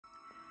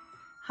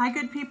Hi,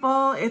 good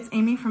people. It's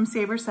Amy from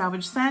Savor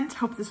Salvage Scent.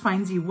 Hope this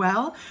finds you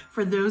well.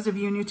 For those of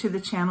you new to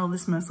the channel,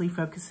 this mostly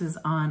focuses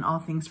on all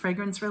things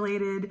fragrance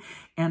related.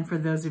 And for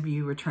those of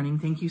you returning,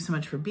 thank you so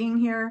much for being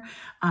here.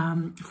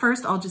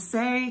 First, I'll just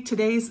say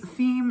today's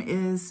theme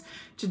is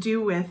to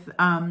do with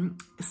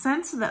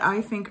scents that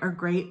I think are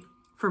great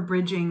for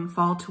bridging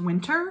fall to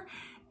winter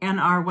and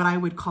are what I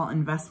would call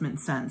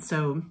investment scents.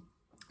 So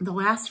the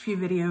last few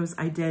videos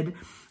I did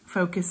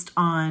focused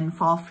on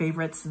fall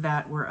favorites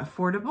that were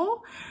affordable.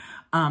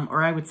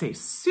 Or I would say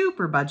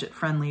super budget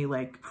friendly,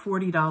 like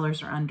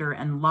 $40 or under,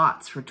 and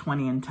lots for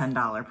 $20 and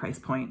 $10 price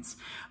points.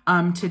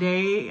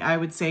 Today, I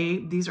would say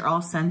these are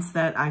all scents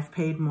that I've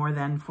paid more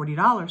than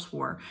 $40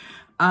 for.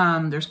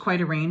 There's quite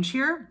a range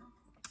here.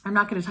 I'm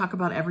not going to talk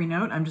about every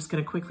note. I'm just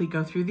going to quickly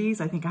go through these.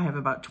 I think I have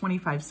about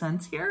 25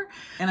 scents here,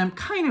 and I'm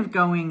kind of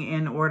going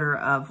in order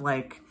of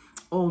like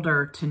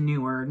older to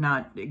newer,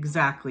 not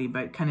exactly,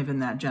 but kind of in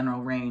that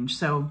general range.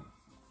 So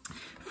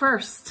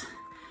first,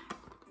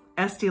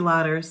 Estee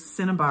Lauder's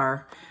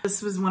Cinnabar.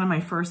 This was one of my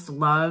first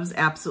loves.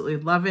 Absolutely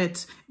love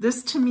it.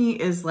 This to me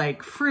is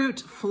like fruit,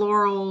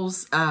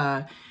 florals.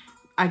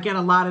 I get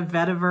a lot of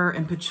vetiver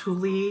and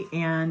patchouli,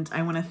 and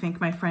I want to thank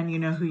my friend, you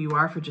know who you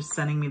are, for just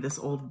sending me this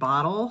old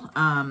bottle.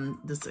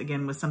 This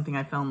again was something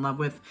I fell in love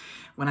with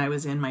when I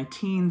was in my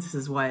teens. This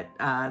is what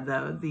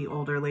the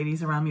older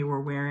ladies around me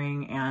were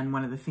wearing, and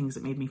one of the things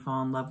that made me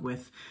fall in love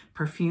with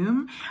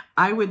perfume.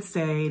 I would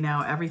say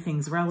now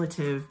everything's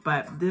relative,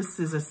 but this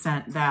is a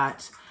scent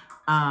that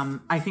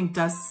I think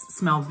does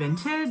smell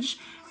vintage,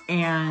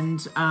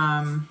 and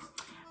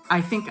I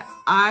think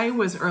I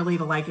was early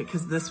to like it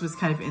because this was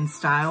kind of in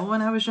style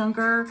when I was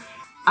younger.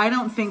 I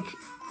don't think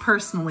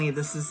personally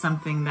this is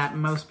something that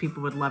most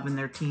people would love in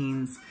their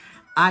teens.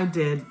 I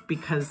did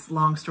because,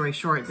 long story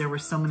short, there were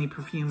so many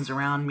perfumes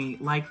around me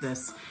like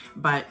this,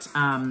 but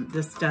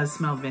this does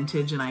smell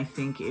vintage and I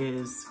think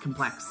is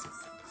complex.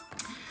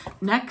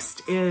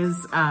 Next is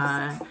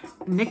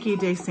Niki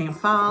de Saint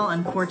Phalle.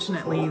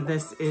 Unfortunately,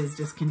 this is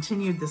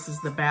discontinued. This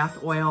is the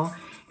bath oil,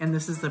 and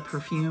this is the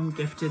perfume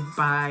gifted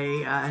by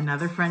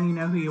another friend. You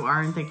know who you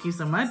are, and thank you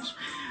so much.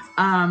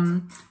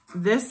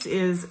 This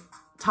is,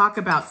 talk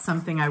about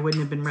something I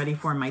wouldn't have been ready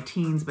for in my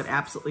teens, but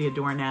absolutely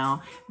adore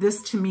now.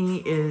 This to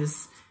me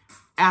is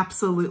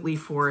absolutely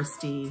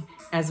foresty,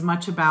 as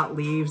much about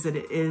leaves as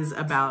it is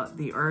about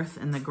the earth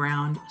and the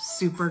ground.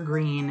 Super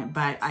green,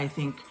 but I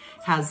think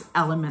has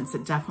elements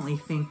that definitely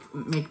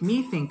make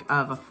me think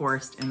of a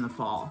forest in the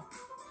fall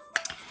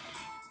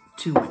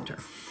to winter.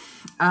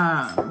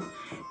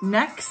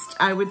 Next,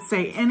 I would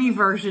say any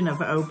version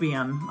of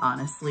opium,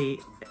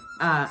 honestly,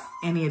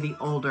 any of the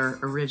older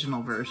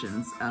original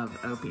versions of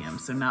opium,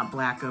 so not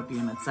black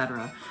opium,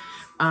 etc.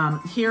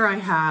 Here I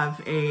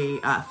have a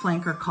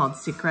flanker called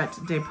Secret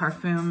de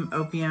Parfum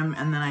Opium,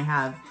 and then I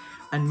have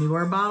a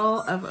newer bottle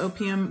of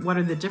opium. What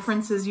are the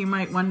differences, you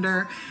might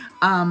wonder?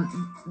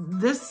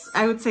 This,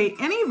 I would say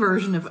any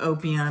version of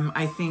opium,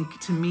 I think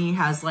to me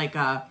has like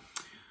a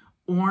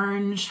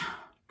orange,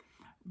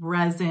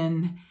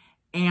 resin,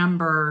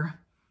 amber,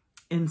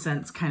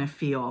 incense kind of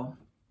feel.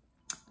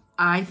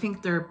 I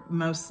think they're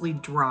mostly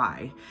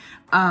dry.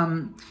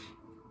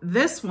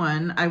 This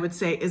one, I would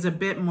say, is a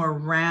bit more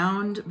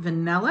round,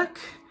 vanillic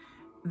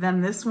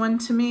than this one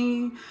to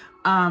me.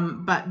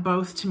 But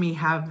both to me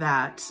have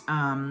that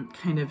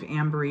kind of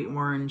ambery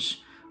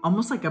orange,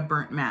 almost like a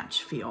burnt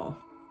match feel.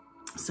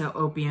 So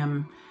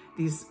opium,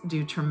 these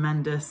do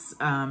tremendous,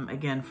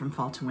 again, from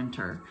fall to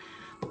winter.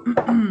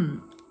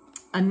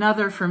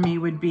 Another for me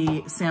would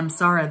be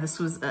Samsara. This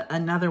was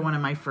another one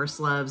of my first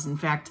loves. In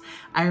fact,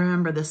 I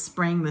remember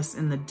spraying this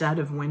in the dead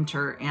of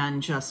winter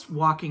and just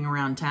walking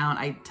around town.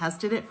 I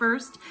tested it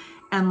first,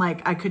 and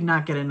like, I could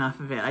not get enough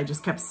of it. I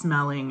just kept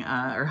smelling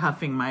or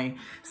huffing my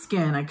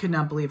skin. I could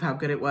not believe how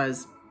good it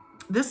was.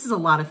 This is a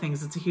lot of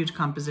things. It's a huge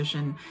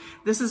composition.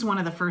 This is one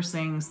of the first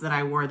things that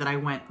I wore that I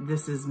went,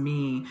 this is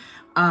me.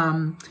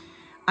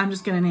 I'm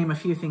just gonna name a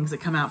few things that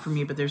come out for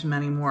me, but there's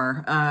many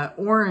more.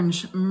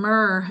 Orange,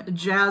 myrrh,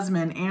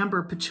 jasmine,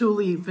 amber,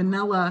 patchouli,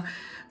 vanilla,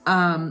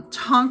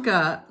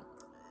 tonka,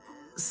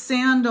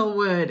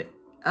 sandalwood,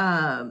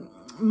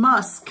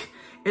 musk,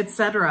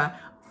 etc.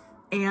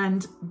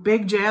 and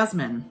big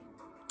jasmine.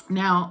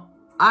 Now,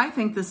 I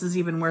think this is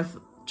even worth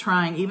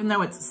trying, even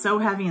though it's so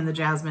heavy in the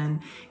jasmine,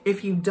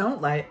 if you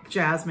don't like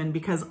jasmine,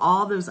 because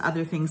all those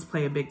other things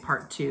play a big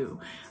part too.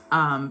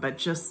 But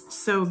just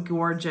so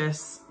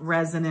gorgeous,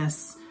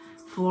 resinous,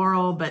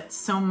 floral, but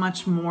so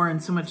much more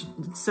and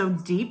so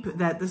deep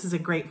that this is a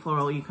great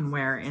floral you can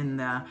wear in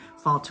the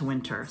fall to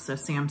winter. So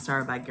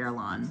Samsara by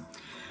Guerlain.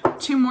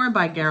 Two more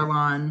by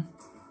Guerlain.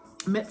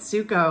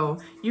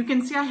 Mitsuko. You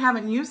can see I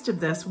haven't used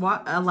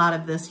a lot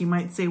of this. You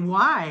might say,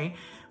 why?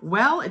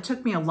 Well, it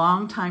took me a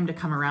long time to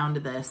come around to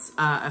this.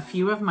 A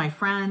few of my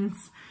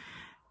friends,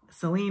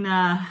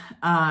 Selena,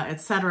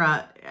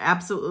 etc.,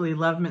 absolutely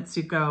love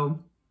Mitsuko.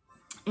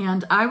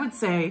 And I would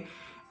say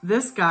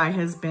this guy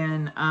has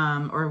been,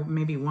 or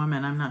maybe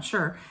woman, I'm not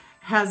sure,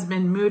 has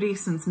been moody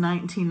since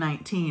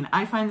 1919.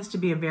 I find this to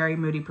be a very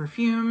moody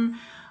perfume.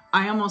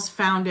 I almost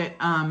found it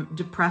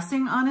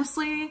depressing,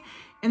 honestly,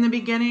 in the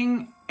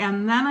beginning.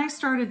 And then I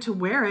started to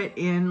wear it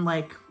in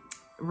like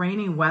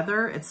rainy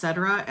weather,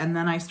 etc. And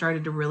then I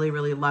started to really,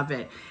 really love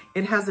it.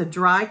 It has a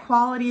dry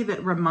quality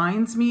that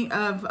reminds me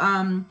of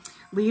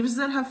leaves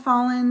that have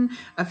fallen.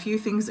 A few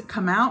things that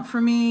come out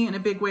for me in a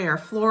big way are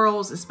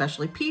florals,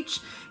 especially peach,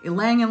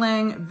 ylang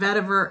ylang,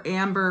 vetiver,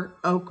 amber,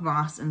 oak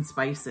moss, and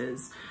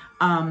spices.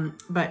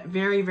 But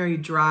very, very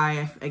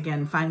dry. I,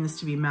 again, find this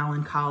to be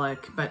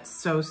melancholic, but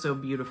so, so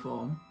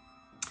beautiful.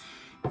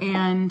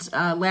 And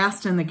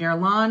last in the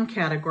Guerlain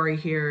category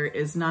here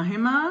is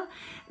Nahima.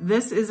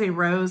 This is a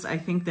rose, I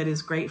think, that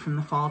is great from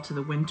the fall to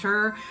the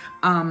winter.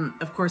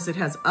 Of course, it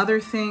has other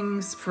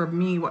things. For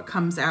me, what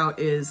comes out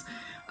is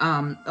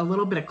a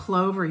little bit of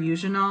clove or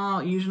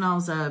eugenol. Eugenol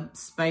is a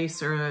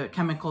spice or a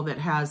chemical that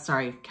has,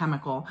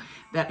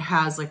 that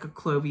has like a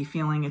clovey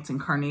feeling. It's in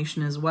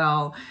carnation as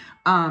well.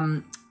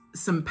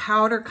 Some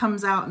powder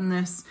comes out in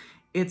this.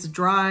 It's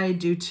dry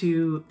due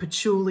to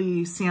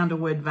patchouli,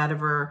 sandalwood,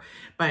 vetiver,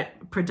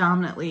 but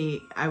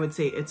predominantly I would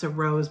say it's a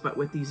rose, but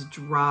with these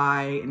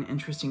dry and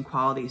interesting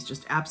qualities,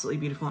 just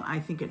absolutely beautiful. And I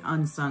think an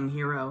unsung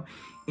hero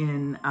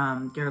in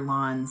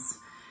Guerlain's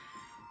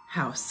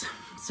house.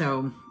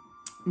 So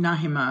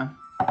Nahima.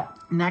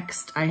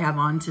 Next I have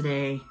on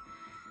today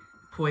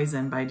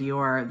Poison by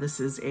Dior.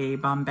 This is a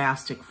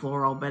bombastic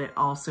floral, but it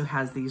also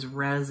has these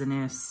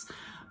resinous,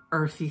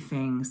 earthy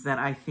things that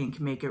I think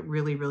make it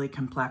really, really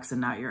complex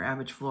and not your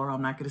average floral.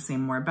 I'm not going to say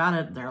more about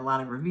it. There are a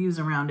lot of reviews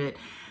around it,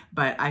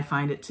 but I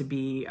find it to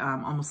be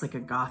almost like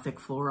a gothic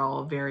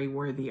floral, very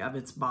worthy of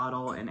its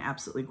bottle and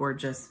absolutely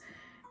gorgeous.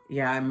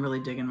 Yeah, I'm really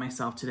digging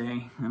myself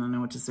today. I don't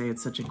know what to say.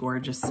 It's such a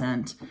gorgeous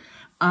scent.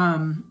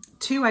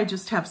 Two, I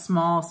just have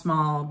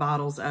small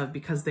bottles of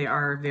because they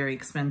are very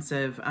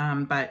expensive,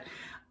 but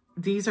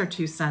these are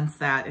two scents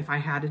that if I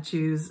had to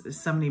choose,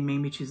 somebody made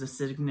me choose a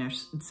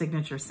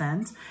signature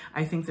scent.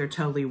 I think they're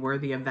totally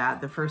worthy of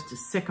that. The first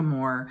is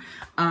Sycamore.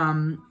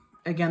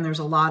 Again, there's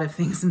a lot of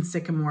things in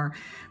Sycamore,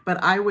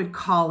 but I would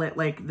call it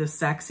like the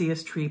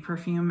sexiest tree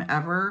perfume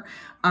ever.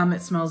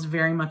 It smells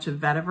very much of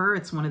vetiver.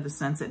 It's one of the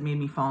scents that made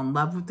me fall in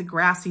love with the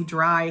grassy,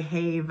 dry,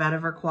 hay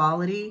vetiver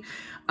quality.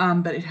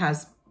 But it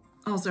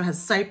also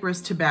has cypress,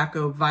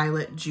 tobacco,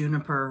 violet,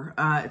 juniper,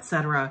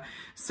 etc.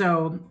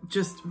 So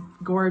just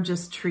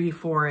gorgeous tree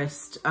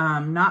forest.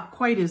 Not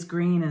quite as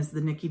green as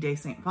the Niki de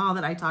Saint Phalle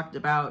that I talked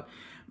about.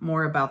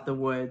 More about the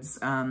woods,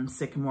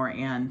 sycamore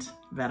and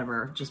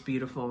vetiver. Just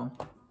beautiful.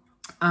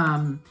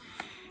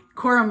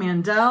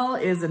 Coromandel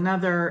is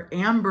another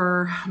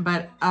amber,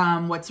 but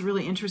what's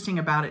really interesting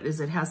about it is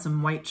it has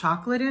some white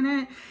chocolate in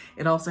it.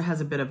 It also has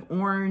a bit of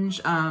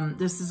orange.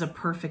 This is a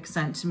perfect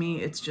scent to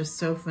me. It's just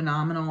so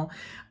phenomenal.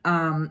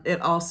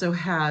 It also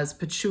has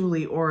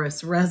patchouli,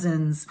 orris,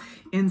 resins,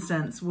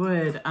 incense,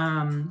 wood,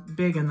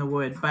 big in the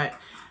wood, but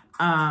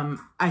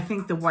I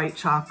think the white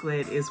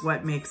chocolate is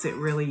what makes it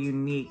really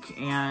unique,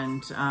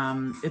 and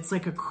it's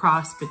like a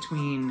cross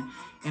between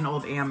an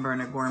old amber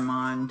and a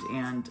gourmand,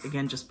 and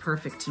again, just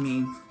perfect to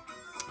me.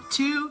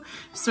 Two,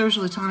 Serge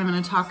Lutens I'm going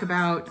to talk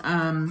about.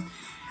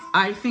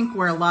 I think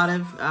where a lot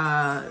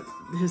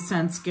of his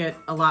scents get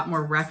a lot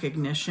more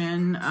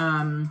recognition.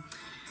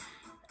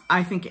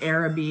 I think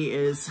Araby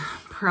is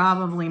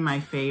probably my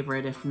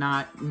favorite, if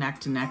not neck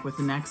to neck with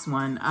the next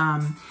one.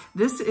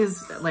 This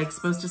is like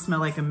supposed to smell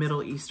like a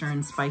Middle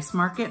Eastern spice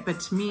market, but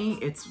to me,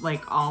 it's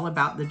like all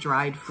about the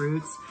dried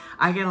fruits.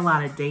 I get a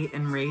lot of date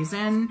and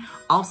raisin.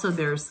 Also,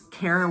 there's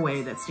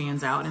caraway that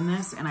stands out in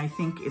this, and I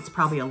think it's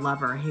probably a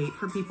love or hate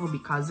for people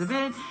because of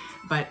it,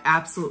 but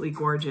absolutely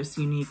gorgeous,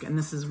 unique. And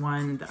this is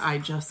one that I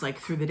just like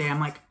through the day, I'm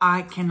like,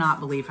 I cannot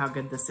believe how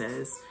good this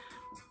is.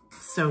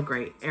 So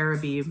great.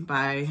 Araby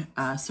by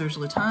Serge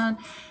Lutens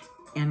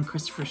and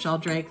Christopher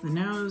Sheldrake, the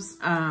nose.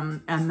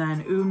 And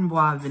then Un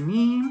Bois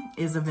Vanille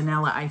is a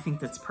vanilla I think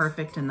that's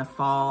perfect in the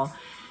fall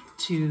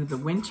to the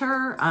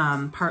winter,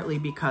 partly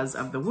because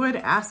of the wood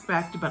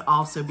aspect, but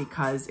also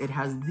because it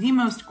has the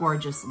most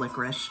gorgeous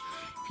licorice.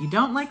 If you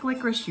don't like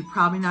licorice, you're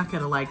probably not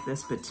going to like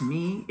this, but to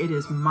me, it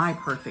is my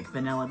perfect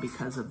vanilla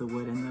because of the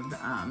wood and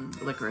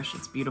the licorice.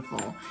 It's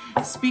beautiful.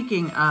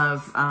 Speaking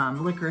of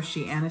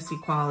licoricey,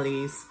 anisey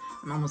qualities,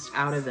 I'm almost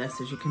out of this,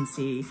 as you can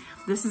see.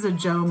 This is a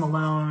Jo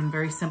Malone,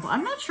 very simple.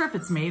 I'm not sure if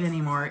it's made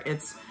anymore.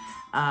 It's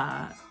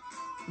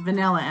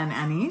vanilla and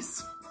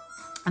anise,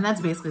 and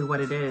that's basically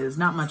what it is.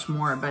 Not much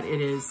more, but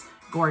it is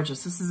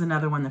gorgeous. This is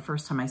another one, the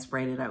first time I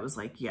sprayed it, I was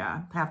like,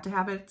 yeah, have to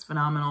have it. It's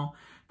phenomenal.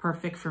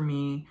 Perfect for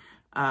me.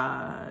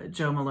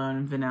 Jo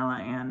Malone, vanilla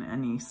and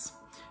anise.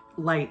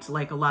 Light,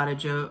 like a lot of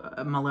Jo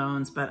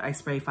Malones, but I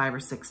spray 5 or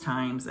 6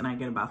 times, and I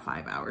get about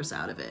 5 hours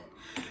out of it.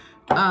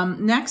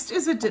 Next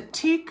is a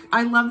diptyque.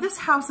 I love this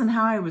house and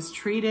how I was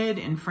treated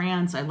in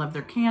France. I love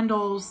their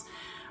candles.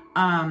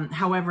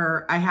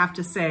 However, I have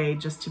to say,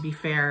 just to be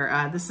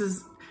fair, this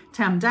is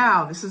Tam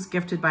Dao. This is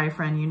gifted by a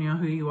friend. You know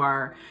who you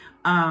are.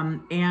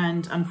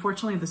 And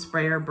unfortunately, the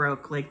sprayer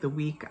broke like the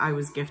week I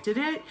was gifted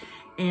it.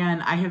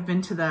 And I have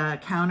been to the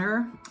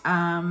counter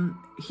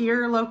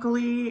here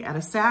locally at a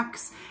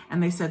Saks,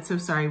 and they said, so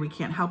sorry, we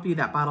can't help you.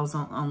 That bottle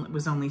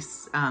was only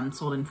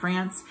sold in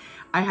France.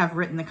 I have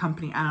written the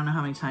company, I don't know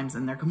how many times,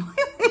 and they're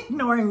completely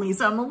ignoring me.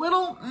 So I'm a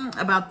little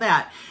about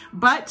that.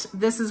 But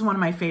this is one of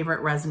my favorite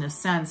resinous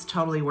scents,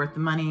 totally worth the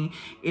money.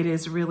 It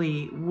is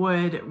really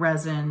wood,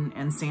 resin,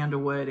 and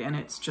sandalwood, and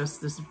it's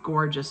just this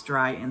gorgeous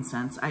dry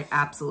incense. I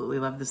absolutely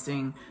love this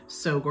thing.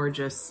 So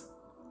gorgeous.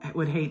 I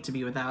would hate to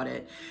be without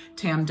it.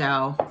 Tam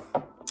Dao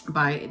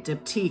by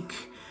Diptyque.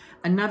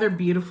 Another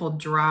beautiful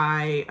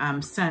dry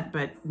scent,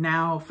 but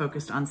now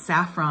focused on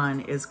saffron,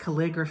 is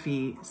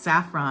Calligraphy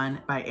Saffron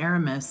by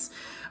Aramis.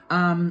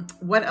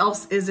 What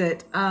else is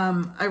it?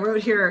 I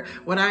wrote here,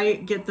 what I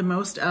get the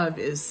most of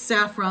is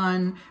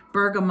saffron,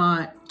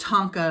 bergamot,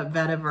 tonka,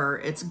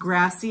 vetiver. It's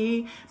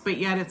grassy, but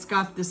yet it's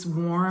got this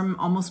warm,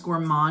 almost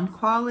gourmand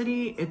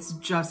quality. It's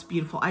just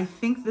beautiful. I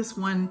think this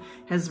one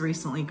has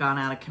recently gone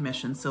out of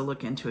commission, so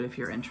look into it if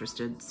you're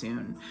interested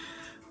soon.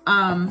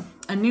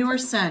 A newer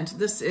scent,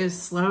 this is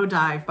Slow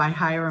Dive by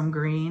Hiram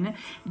Green.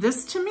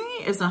 This to me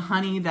is a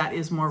honey that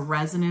is more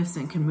resinous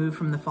and can move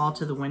from the fall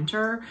to the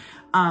winter.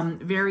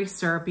 Very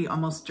syrupy,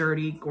 almost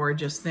dirty,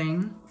 gorgeous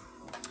thing.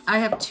 I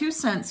have two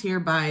scents here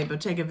by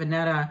Bottega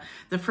Veneta.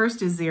 The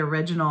first is the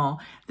original.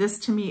 This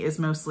to me is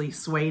mostly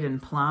suede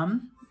and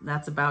plum.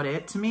 That's about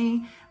it to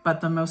me, but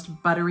the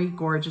most buttery,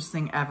 gorgeous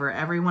thing ever.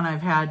 Everyone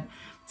I've had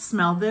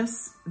smell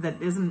this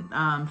that isn't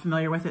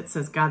familiar with it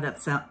says, God,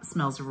 that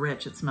smells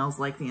rich. It smells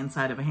like the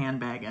inside of a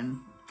handbag, and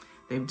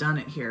they've done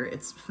it here.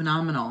 It's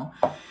phenomenal.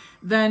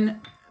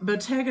 Then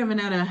Bottega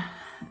Veneta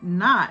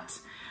Not.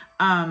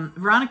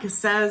 Veronica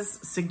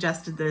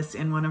suggested this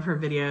in one of her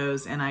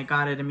videos, and I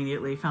got it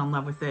immediately, fell in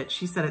love with it.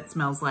 She said it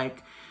smells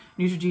like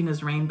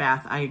Neutrogena's Rain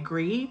Bath. I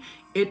agree.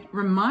 It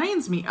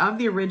reminds me of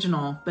the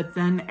original, but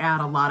then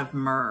add a lot of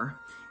myrrh.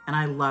 And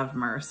I love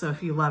myrrh. So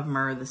if you love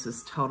myrrh, this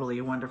is totally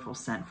a wonderful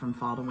scent from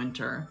fall to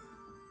winter.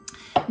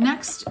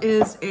 Next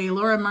is a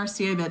Laura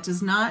Mercier that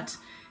does not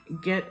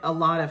get a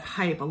lot of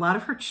hype. A lot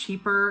of her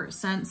cheaper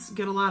scents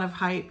get a lot of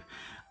hype.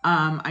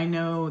 I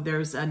know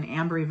there's an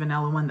ambery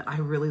vanilla one that I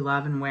really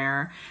love and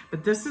wear,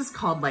 but this is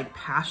called like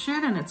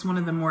Passion, and it's one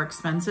of the more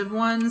expensive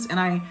ones. And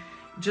I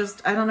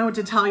don't know what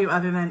to tell you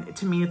other than,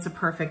 to me, it's a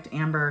perfect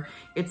amber.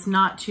 It's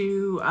not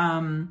too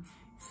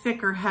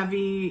thick or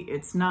heavy.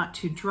 It's not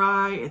too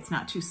dry. It's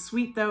not too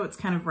sweet though. It's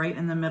kind of right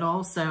in the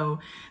middle. So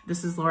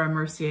this is Laura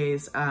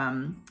Mercier's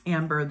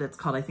amber that's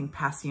called, I think,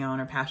 Passion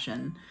or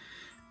Passion.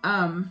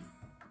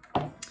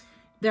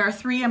 There are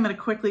three I'm going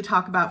to quickly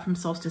talk about from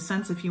Solstice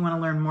Scents. If you want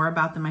to learn more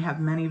about them, I have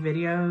many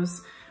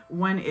videos.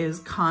 One is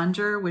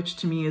Conjure, which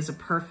to me is a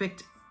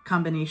perfect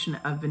combination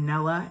of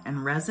vanilla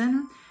and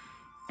resin.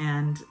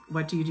 And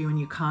what do you do when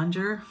you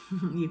conjure?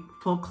 You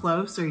pull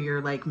close, or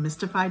you're like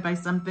mystified by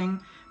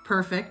something.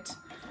 Perfect.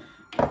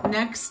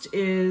 Next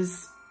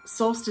is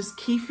Solstice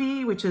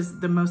Keefe, which is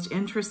the most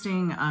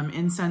interesting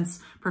incense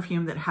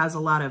perfume that has a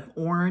lot of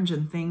orange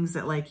and things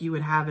that like you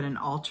would have at an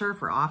altar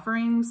for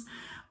offerings.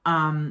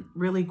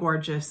 Really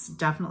gorgeous,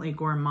 definitely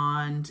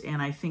gourmand,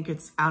 and I think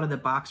it's out of the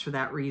box for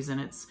that reason.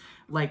 It's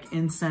like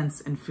incense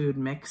and food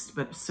mixed,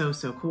 but so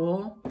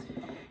cool.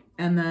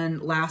 And then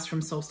last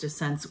from Solstice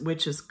Scents,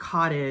 which is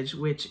Cottage,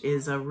 which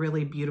is a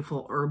really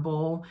beautiful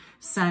herbal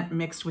scent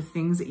mixed with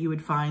things that you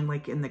would find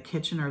like in the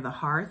kitchen or the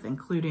hearth,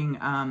 including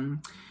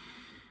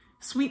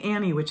Sweet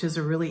Annie, which is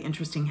a really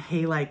interesting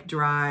hay-like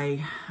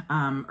dry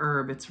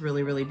herb. It's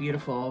really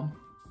beautiful.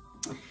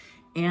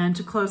 And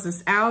to close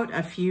this out,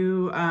 a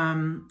few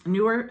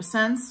newer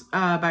scents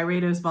by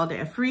Raydos Bal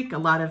d'Afrique. A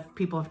lot of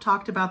people have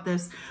talked about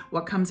this.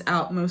 What comes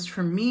out most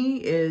for me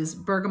is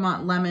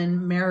bergamot,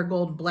 lemon,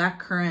 marigold,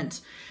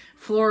 blackcurrant,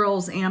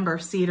 florals, amber,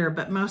 cedar,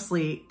 but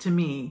mostly to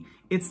me,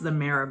 it's the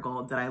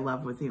marigold that I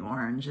love with the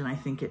orange. And I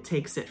think it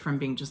takes it from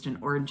being just an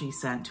orangey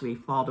scent to a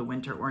fall to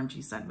winter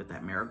orangey scent with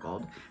that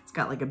marigold. It's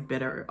got like a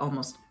bitter,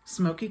 almost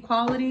smoky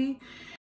quality.